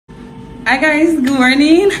Hi guys, good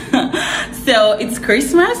morning. So it's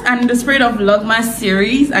Christmas and in the spirit of Vlogmas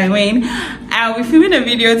series, I'll be filming a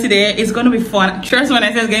video today. It's going to be fun. Trust when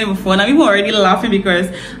I say it's going to be fun, I'm even already laughing because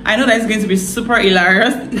I know that it's going to be super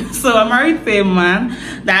hilarious. So I'm married to a man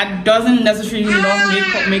that doesn't necessarily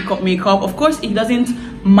love makeup. Of course, he doesn't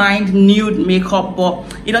mind nude makeup, but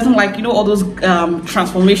he doesn't like, you know, all those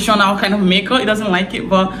transformational kind of makeup. He doesn't like it,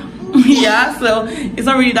 but yeah, so it's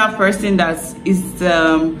not really that person that is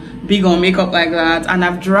big on makeup like that. And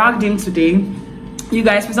I've dragged him today. You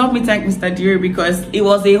guys, please help me thank Mr. Deary because it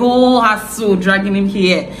was a whole hassle dragging him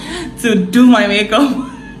here to do my makeup.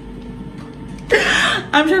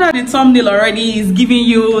 I'm sure that the thumbnail already is giving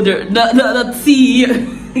you the tea.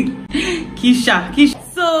 Keisha.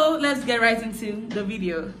 So let's get right into the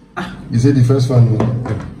video. You said the first one.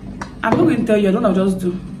 I'm not going to tell you. I don't know. Just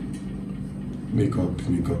do makeup.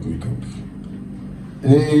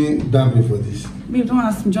 Any damping for this? Babe, don't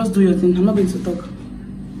ask me. Just do your thing. I'm not going to talk.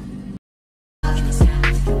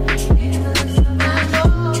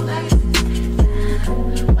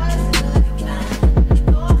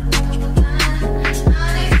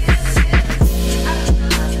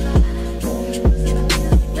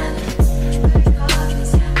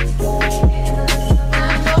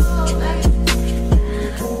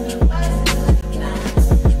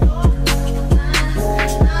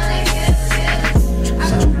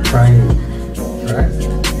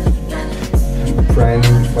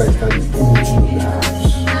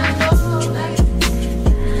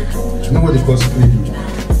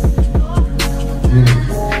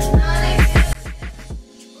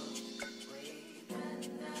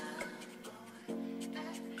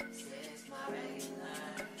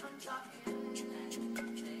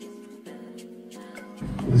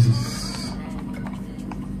 This is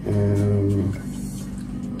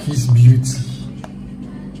Kiss Beauty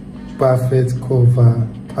Perfect Cover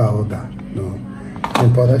Powder. No, the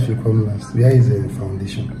powder should come last. Where is the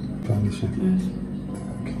foundation? Yes.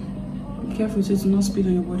 Okay. Be careful so it's not spill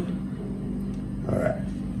on your body. Alright.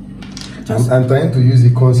 I'm trying to use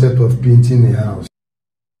the concept of painting a house.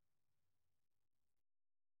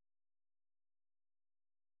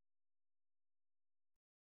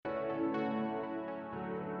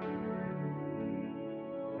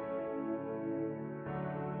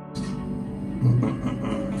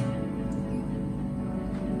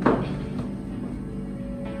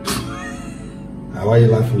 Why are you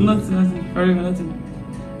laughing? Nothing. Sorry, nothing.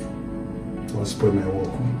 Don't spoil my work.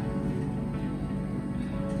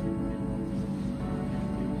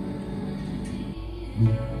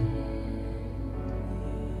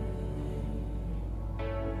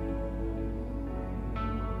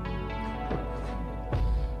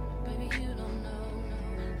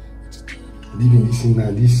 Even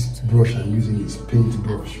this brush I'm using is paint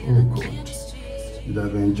brush. Oh God, you'd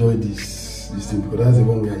have enjoyed this thing because that's the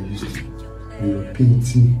one we are used to. You're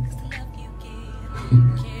painting.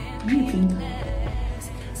 You paint?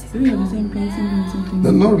 Do you have the same painting?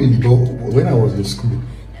 No, not really, but when I was in school,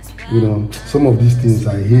 you know, some of these things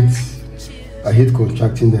I hate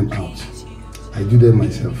contracting them out. I do them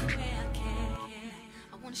myself.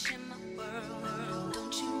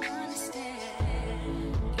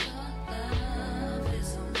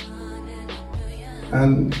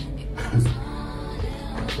 And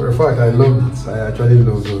for a fact, I loved it. I actually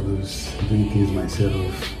loved all those doing things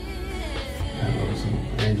myself. And also,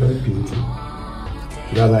 I enjoy painting.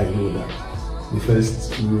 That I know that the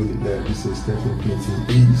first rule that this is step in painting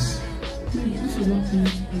is. This is not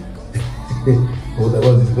painting. What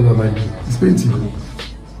is it? What am I doing? It's painting.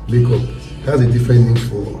 Makeup. That's a different name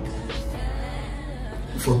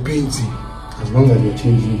for painting. As long as you're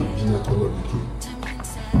changing the original color of the paint.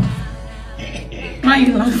 Why are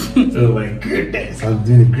you laughing? Oh my goodness, I'm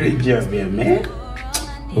doing a great job here, man.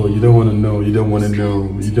 Oh, you don't want to know. You don't want to know.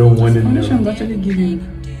 You don't want to know. I'm actually giving.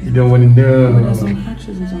 You don't want to know. There's some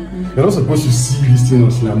patches and some. You're not supposed to see this thing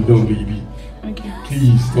until I'm done, baby. Okay.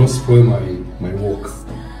 Please don't spoil my work.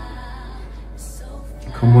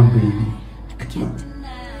 Come on, baby. Come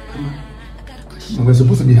on. We're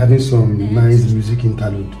supposed to be having some nice music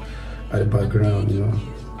interlude at the background, you know.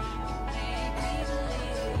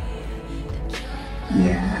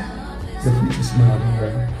 Yeah, definitely smiling,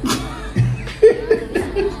 right?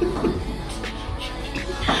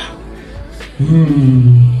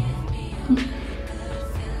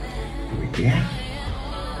 Yeah.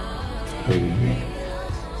 Oh yeah.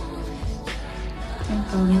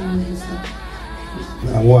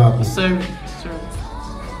 Now what happened? Sorry.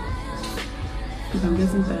 Because I'm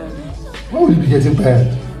getting tired. Why would you be getting tired?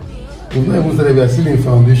 We've not even started, we are still in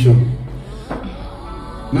foundation.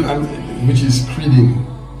 No, which is creeding.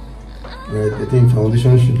 right? I think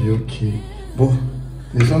foundation should be okay. But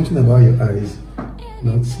there's something about your eyes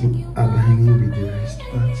not aligning with the rest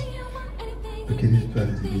part. Okay, this part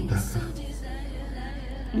is a bit darker.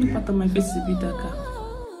 Any part of my face is a bit darker.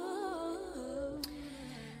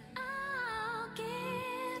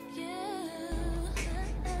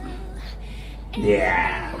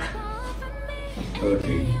 Yeah.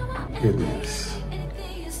 Okay. Goodness.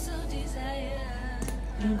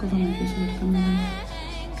 Don't cover my face with the camera.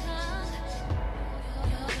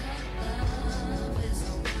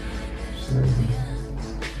 Sorry.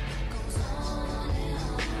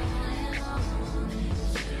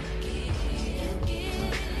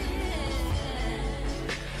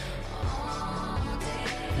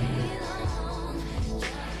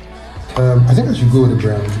 I think I should go with the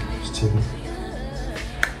brown still. We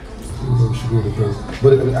should go with the brown.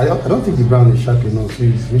 But I don't think the brown is sharp enough, so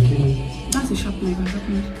it's making... That's a sharp knife,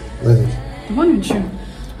 Where is it? The one with you.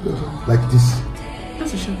 Like this.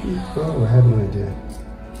 That's a sharp knife. Oh, I have no idea.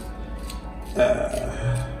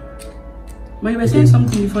 But you were saying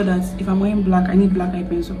something before that if I'm wearing black, I need black eye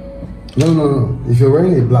pencil. No. If you're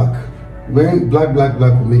wearing a black, wearing black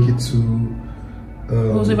will make it too...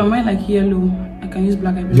 so if I'm wearing like yellow, I can use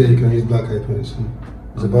black eye pencil? Yeah, you can use black eye pencil.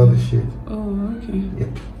 It's about the shade. Oh, okay.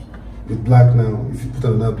 Yep. With black now, if you put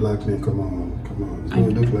another black, then come on. It's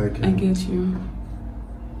going to look like... I get you.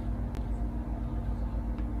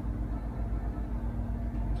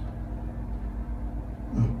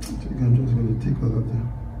 I think I'm just going to take all of them.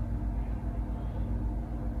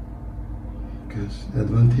 Because the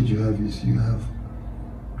advantage you have is you have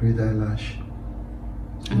great eyelash.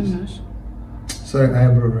 Eyelash? Sorry,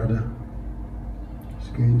 eyebrow rather. It's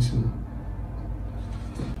going to...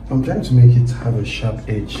 I'm trying to make it have a sharp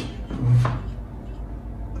edge. I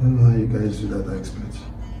don't know how you guys do that, I expect.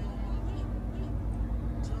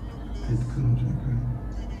 It comes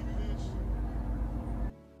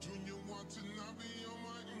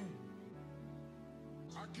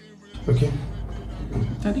okay. Okay.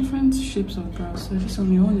 There are different shapes of brows, so this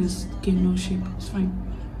on your own is no shape. It's fine.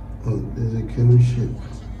 Oh, there's a canoe shape.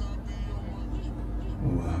 Oh,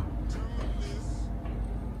 wow.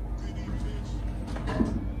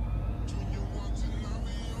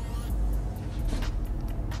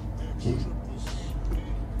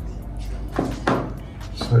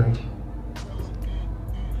 Sorry.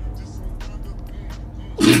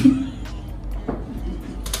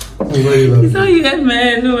 It's how you get my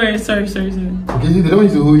hair. No worries. Sorry. Okay, they don't want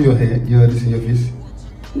you to hold your hair. You are this in your face.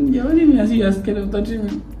 You're holding me as if you're scared of touching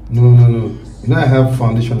me. No. You know I have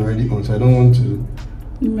foundation already on, so I don't want to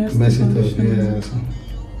mess it up. Yeah. So.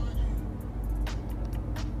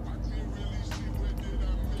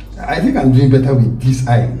 I think I'm doing better with this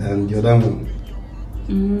eye than the other one.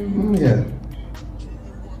 Yeah.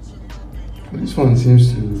 But this one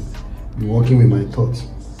seems to be working with my thoughts.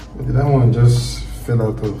 But the other one just fell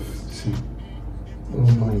out of see. Oh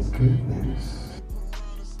my goodness.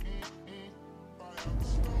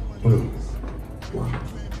 Oh wow.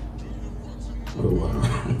 Oh wow.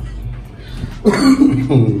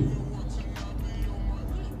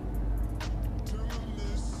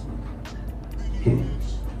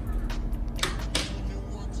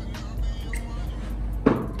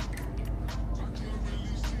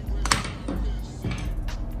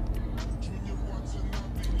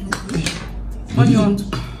 What do you want?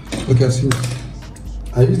 Okay, I see.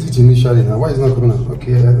 I used it initially now. Why is it not coming out?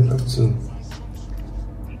 Okay, I have to.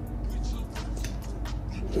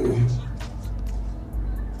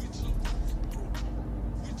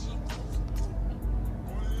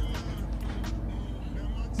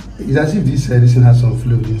 It's as if this thing has some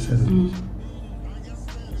fluid inside.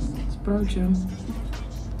 It's brown gel.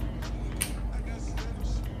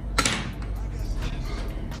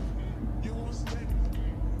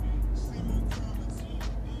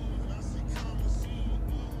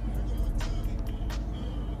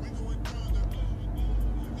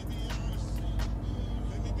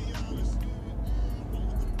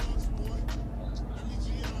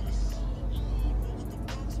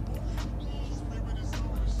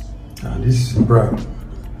 This brow,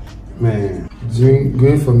 man,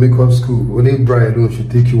 going for makeup school, only brow alone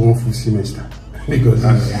should take you one full semester because you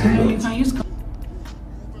can use. Okay,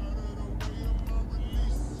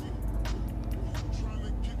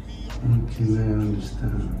 I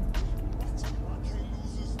understand.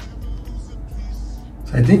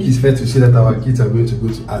 So I think it's fair to say that our kids are going to go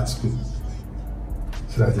to art school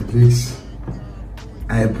so that it makes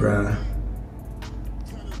eyebrow.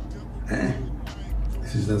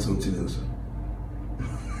 This is not something else.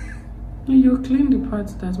 You clean the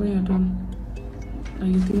parts that when you're done, that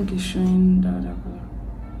you think is showing the other color.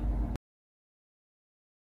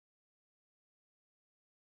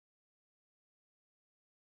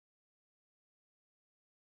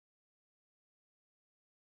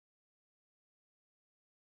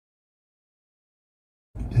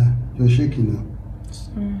 You're shaking now.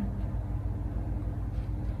 Sorry.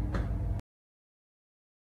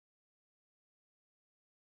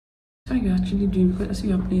 What are you actually doing? Because I see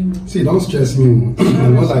you're playing with. See, don't stress me.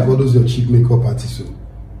 I'm not like all those your cheap makeup artists. So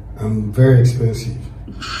I'm very expensive.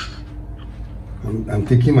 I'm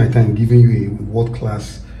taking my time giving you a world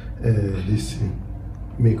class this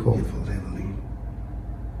makeup for leveling.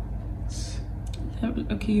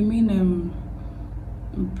 Okay, you mean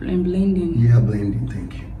blending? Yeah, blending.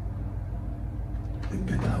 Thank you. A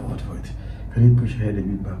better word for it. Can you push your head a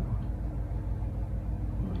bit backward?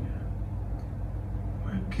 Oh yeah.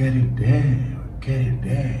 We're getting there. We're getting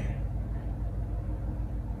there.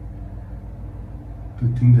 To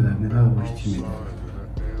think that I've never watched you make.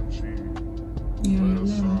 Yeah,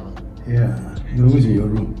 never. Yeah, you're always in your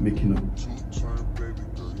room making up.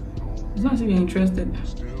 It's not as if you're interested.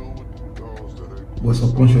 But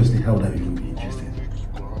subconsciously, how would I even be interested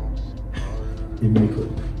in makeup?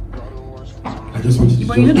 I just want you to.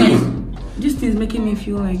 But you know that this thing is making me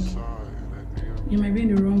feel like you might be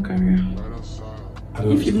in the wrong career.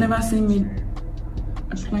 If you've never seen me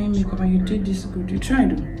applying makeup and you did this good, you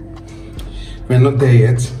tried. We're not there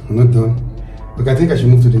yet. I'm not done. Look, I think I should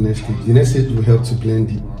move to the next stage. The next stage will help to blend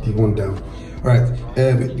the one down. Alright,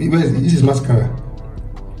 this is mascara.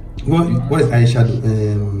 What is eyeshadow?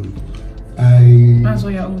 That's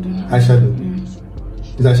what you're holding. Eyeshadow? Yeah.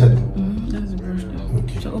 Is eyeshadow? That's the brush there.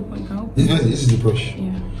 Okay. So open, you can open. This is the brush?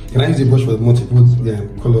 Yeah. Can I use the brush for multiple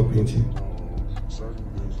color painting?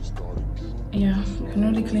 Yeah, you can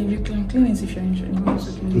only clean. You can clean it if you're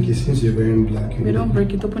interested. Okay, since you're wearing black, you don't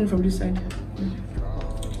break it. Open it from this side.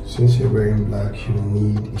 Since you're wearing black, you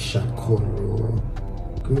need a sharp color.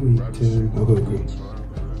 Go with I'll go with green.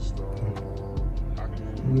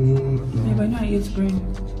 Yeah, but now I use green.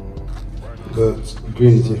 But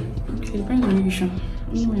green is here. Okay, depends on your issue.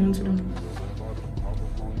 You want to do.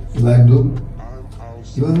 You like blue?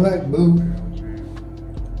 You like blue?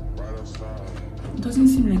 It doesn't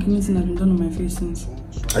seem like anything has been done on my face since.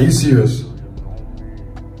 Are you serious?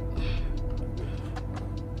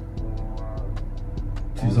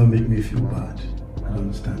 Please don't make me feel bad. I don't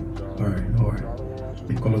understand. Alright, don't worry.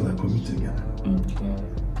 The colors are coming together. Okay.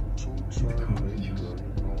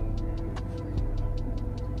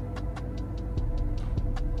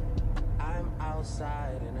 I'm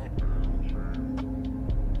outside and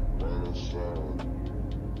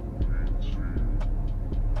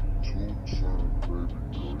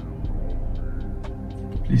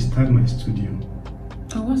Please tag my studio.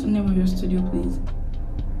 Oh, what's the name of your studio, please?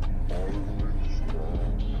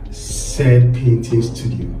 Said Painting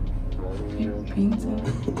Studio.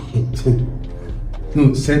 Painting?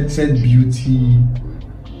 No, said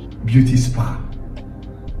beauty spa.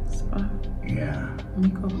 Spa? Yeah.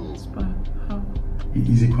 Makeup spa? How? It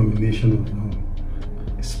is a combination of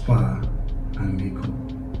spa and makeup.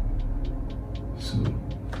 So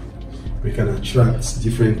we can attract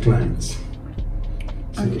different clients.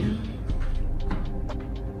 So, okay.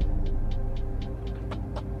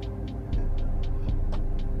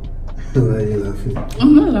 Why are you laughing?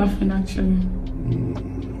 I'm not laughing actually.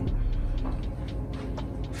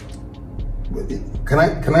 But can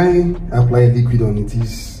I apply liquid on it?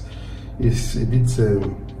 It's a bit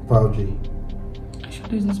powdery.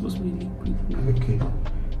 Eyeshadow isn't supposed to be liquid. Okay. I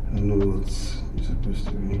don't know what it's supposed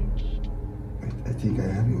to be. I think I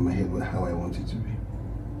have in my head how I want it to be.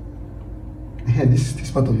 Yeah,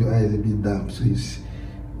 this part of your eye is a bit damp, so it's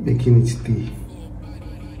making it stay.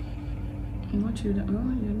 What you do? Oh, you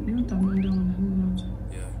don't have one down.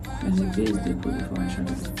 As a base they put before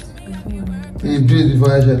eyeshadow. You do it before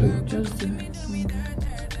eyeshadow? Just the.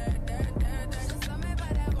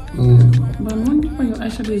 But I'm wondering why your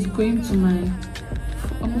eyeshadow is going to my.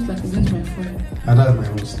 Almost like it's going to my forehead. I that's my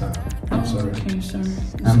own style. I'm sorry. Okay, sorry.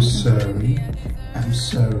 I'm sorry. I'm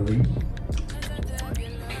sorry.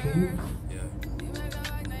 Okay.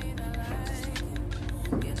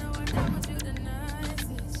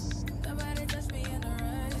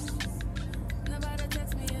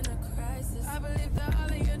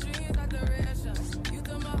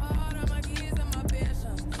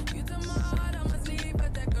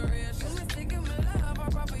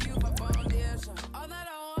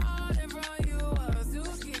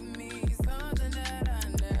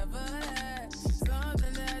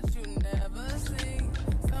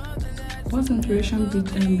 What's the inspiration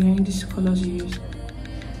behind these colors you use?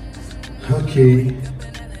 Okay.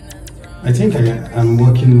 I think I'm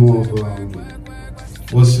working more of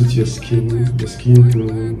what suits your skin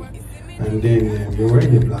tone, and then you're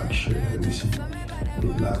wearing a black shirt, and you see the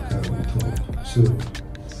black on top. So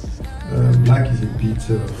black is a bit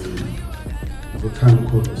of a kind of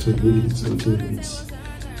color, so you need something a bit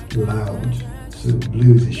loud. So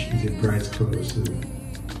blue is a bright color. So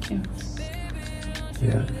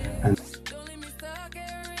yeah. And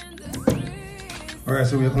all right,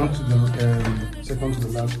 so we are on to the second to the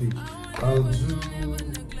last stage. I'll do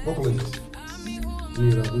vocalists.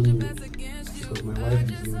 Because my wife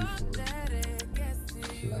is known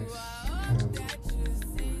for, she likes calm.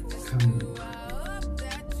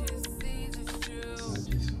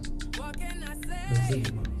 Okay,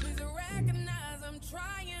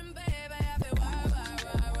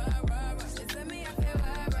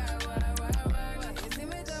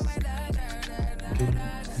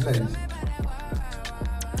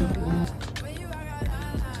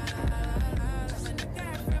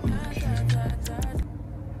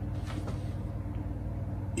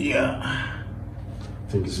 yeah,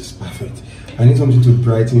 I think this is perfect. I need something to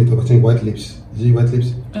brighten it up. I think white lips. Is it white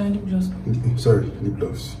lips? Lip gloss. Sorry, lip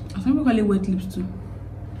gloss. I think we call it wet lips too.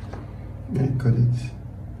 Yeah, got it.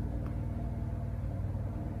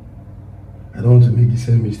 I don't want to make the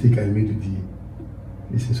same mistake I made with the.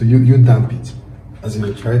 Listen, so you damp it, as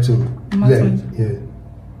in try to. Yeah.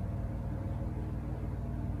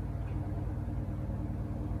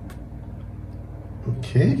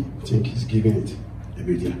 Okay, I think he's giving it a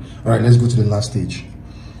bit. Yeah. All right, let's go to the last stage.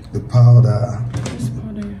 The powder. This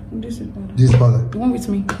powder. This is powder. This is powder. The one with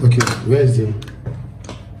me. Okay, where is the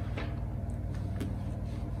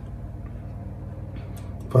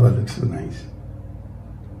powder? Looks so nice.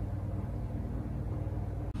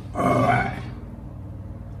 All right.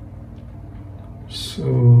 So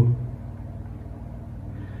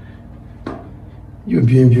you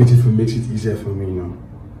being beautiful makes it easier for me, you know.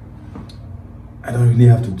 I don't really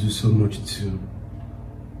have to do so much to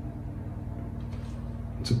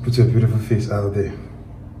put your beautiful face out there.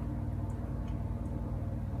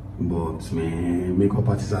 But man, makeup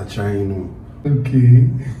artists are trying. Okay.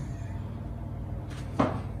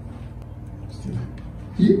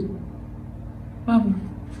 Yeah. Wow.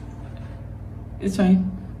 It's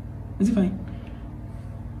fine. Is it fine?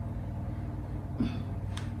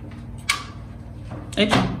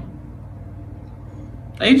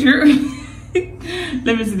 Are you sure?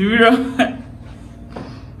 Let me see the mirror.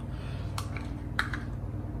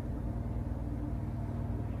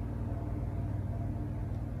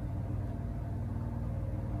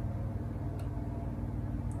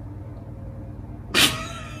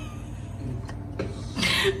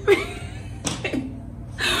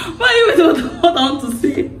 What I want to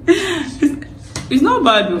say? It's not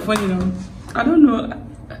bad though, funny though. I don't know.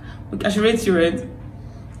 Okay, I should rate you, right?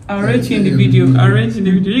 I'll rate you in the video. I'll rate you in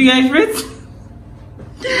the video. You guys rate?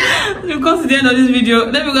 You come to the end of this video.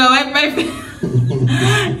 Let me go wipe my face.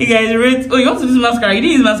 You guys rate. Oh, you want to use mascara? You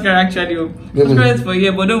didn't use mascara actually. Mascara is for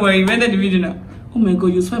here, but don't worry. You ended the video now. Oh my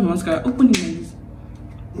god, you swipe my mascara. Open it like this.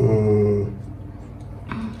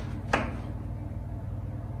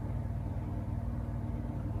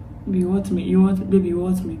 Baby, you want me? Baby, you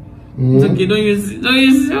want me? It's okay, don't use it.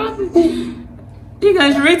 You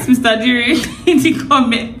guys rate Mr. Diri in the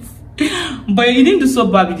comments. But you didn't do so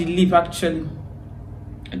bad with the lip actually.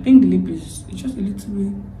 I think the lip is just a little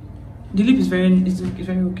bit. The lip is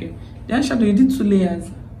very okay. The eyeshadow, you did 2 layers.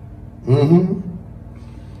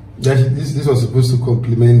 This was supposed to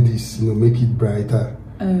complement this, you know, make it brighter.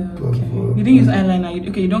 Okay. You didn't use eyeliner.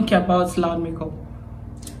 You don't care about loud makeup.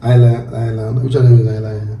 Eyeliner. Which one is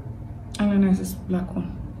eyeliner? Eyeliner is this black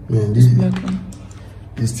one. Man, this black one.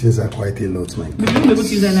 These things are quite a lot, man. But if you don't be able to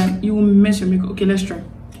use eyeliner, you will mess your makeup. Okay, let's try.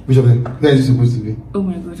 Which of them? Where is it supposed to be? Oh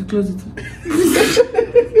my god, you close it.